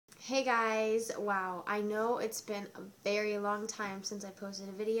Hey guys, wow, I know it's been a very long time since I posted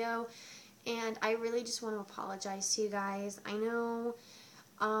a video, and I really just want to apologize to you guys. I know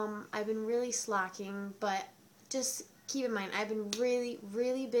I've been really slacking, but just keep in mind I've been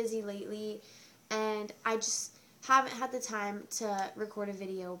really busy lately, and I just haven't had the time to record a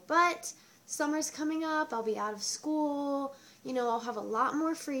video. But summer's coming up, I'll be out of school, I'll have a lot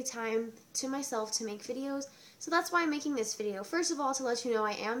more free time to myself to make videos. So that's why I'm making this video. First of all, to let you know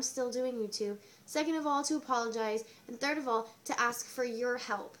I am still doing YouTube. Second of all, to apologize. And third of all, to ask for your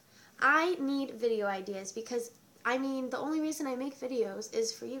help. I need video ideas because, the only reason I make videos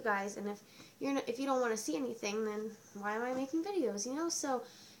is for you guys. And if you don't want to see anything, then why am I making videos, So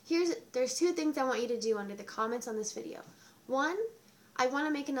there's two things I want you to do under the comments on this video. One, I want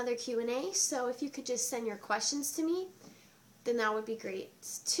to make another Q&A, so if you could just send your questions to me, then that would be great.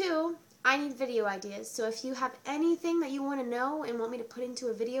 Two, I need video ideas. So if you have anything that you want to know and want me to put into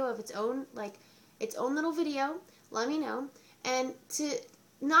a video of its own, like its own little video, let me know. And to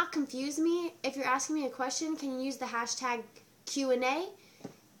not confuse me, if you're asking me a question, can you use the hashtag Q&A,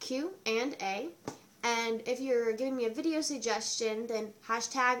 Q and A. And if you're giving me a video suggestion, then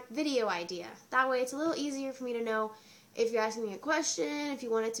hashtag video idea. That way it's a little easier for me to know if you're asking me a question, if you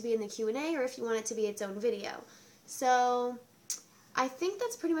want it to be in the Q&A, or if you want it to be its own video. So I think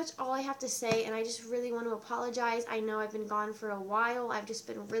that's pretty much all I have to say, and I just really want to apologize. I know I've been gone for a while. I've just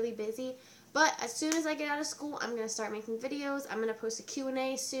been really busy. But as soon as I get out of school, I'm going to start making videos. I'm going to post a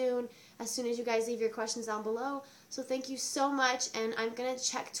Q&A soon, as soon as you guys leave your questions down below. So thank you so much, and I'm going to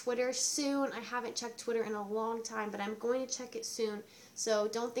check Twitter soon. I haven't checked Twitter in a long time, but I'm going to check it soon. So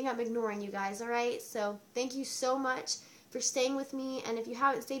don't think I'm ignoring you guys, alright? So thank you so much for staying with me, and if you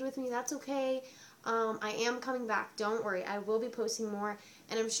haven't stayed with me, that's okay. I am coming back. Don't worry. I will be posting more,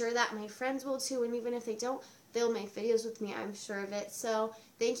 and I'm sure that my friends will too, and even if they don't, they'll make videos with me. I'm sure of it. So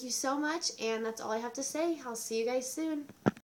thank you so much, and that's all I have to say. I'll see you guys soon.